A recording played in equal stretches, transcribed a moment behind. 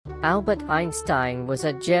Albert Einstein was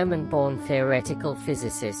a German-born theoretical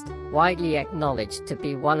physicist, widely acknowledged to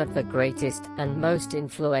be one of the greatest and most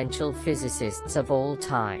influential physicists of all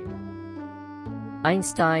time.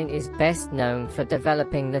 Einstein is best known for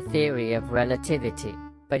developing the theory of relativity,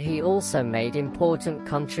 but he also made important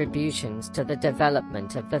contributions to the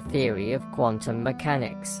development of the theory of quantum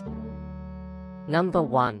mechanics. Number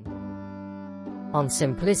 1. On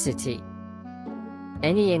simplicity.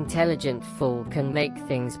 Any intelligent fool can make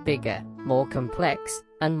things bigger, more complex,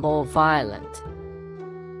 and more violent.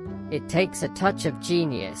 It takes a touch of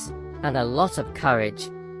genius, and a lot of courage,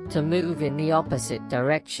 to move in the opposite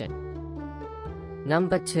direction.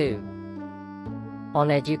 Number 2. On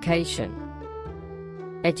education.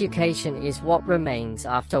 Education is what remains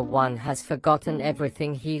after one has forgotten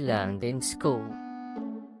everything he learned in school.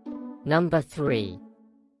 Number 3.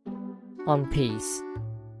 On peace.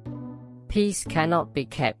 Peace cannot be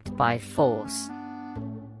kept by force.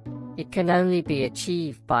 It can only be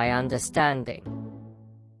achieved by understanding.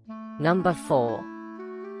 Number 4.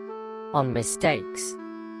 On mistakes.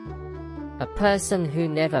 A person who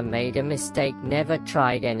never made a mistake never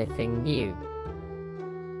tried anything new.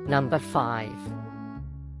 Number 5.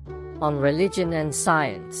 On religion and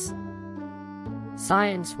science.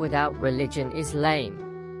 Science without religion is lame.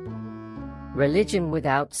 Religion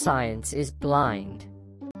without science is blind.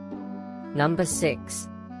 Number 6.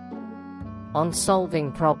 On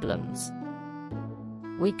solving problems.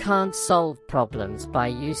 We can't solve problems by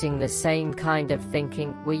using the same kind of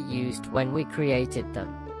thinking we used when we created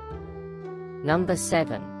them. Number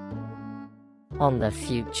 7. On the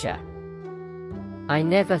future. I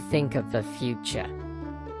never think of the future.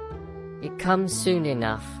 It comes soon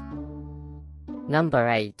enough. Number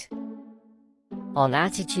 8. On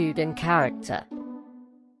attitude and character.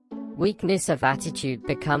 Weakness of attitude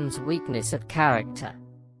becomes weakness of character.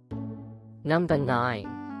 Number 9.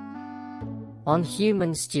 On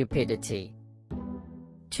human stupidity.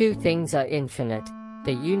 Two things are infinite,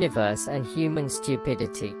 the universe and human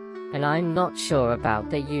stupidity, and I'm not sure about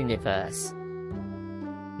the universe.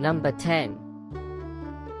 Number 10.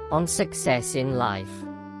 On success in life.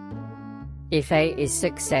 If A is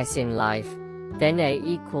success in life, then A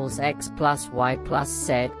equals X plus Y plus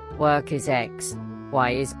Z, work is X,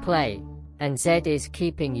 Y is play, and Z is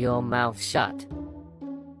keeping your mouth shut.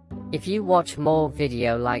 If you watch more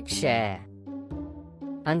video, like, share,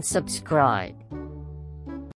 and subscribe.